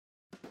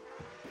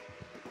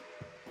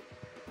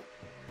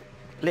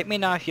Let me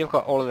know if you've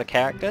got all of the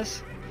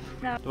characters.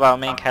 No. Well,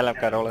 me and Caleb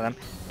got all of them.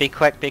 Be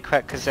quick,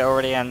 because they're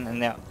already in,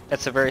 and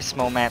it's a very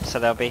small map, so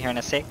they'll be here in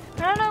a sec.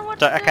 I don't know what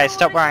to do. Okay,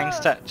 stop where to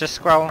worrying, go. just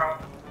scroll.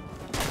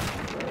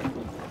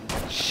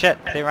 Shit,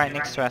 they're right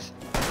next to us.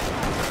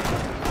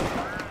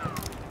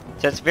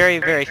 So it's very,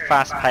 very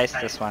fast paced,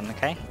 this one,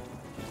 okay?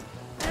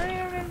 I don't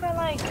even remember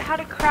like how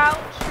to crouch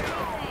or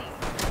anything.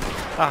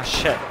 Oh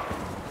shit.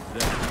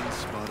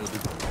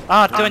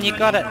 Oh, Dawn, you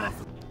got it! I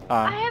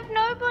Oh. have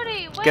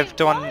nobody. Wait, Give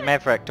Dawn what?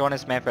 Maverick. Dawn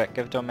is Maverick.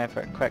 Give Dawn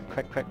Maverick. Quick.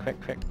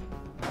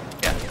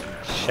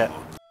 Shit.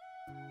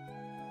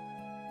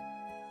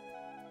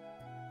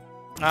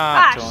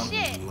 Ah, Dawn.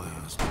 Shit.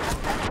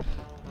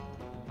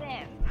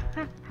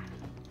 Damn.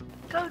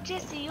 Go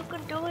Jesse, you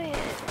can do it.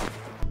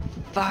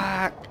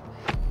 Fuck.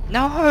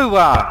 No!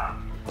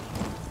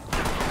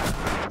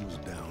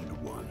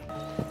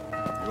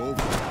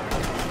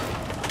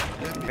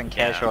 Been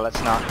casual,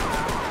 it's not.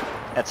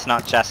 It's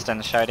not just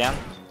in Showdown.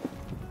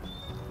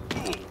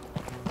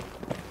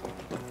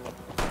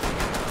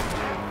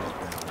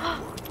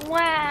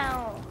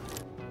 Wow.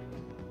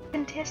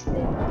 Contested.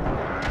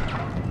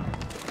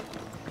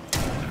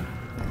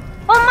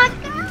 Oh my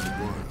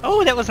god!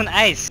 Oh, that was an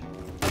ace!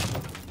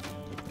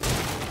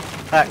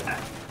 Look,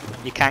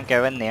 you can't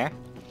go in there.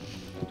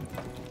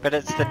 But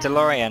it's the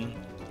DeLorean.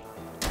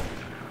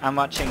 I'm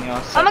watching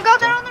your... Oh my god,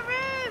 they're on the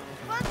roof!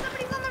 What?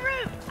 Somebody's on the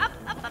roof! Up!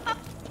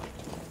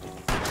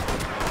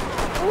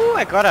 Ooh,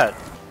 I got it!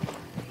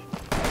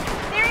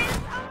 There he is!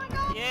 Oh my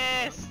god!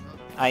 Yes!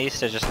 I used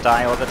to just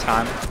die all the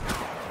time.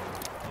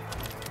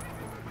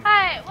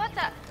 Hey, what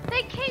the?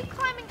 They keep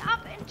climbing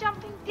up and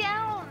jumping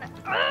down!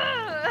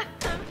 Ugh!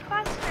 I'm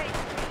frustrated.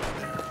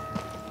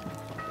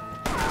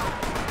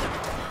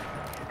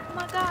 Oh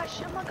my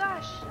gosh, oh my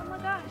gosh, oh my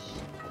gosh.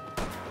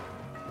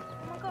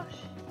 Oh my gosh.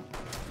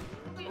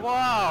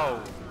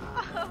 Whoa!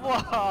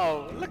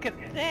 Whoa! Look at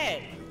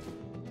that!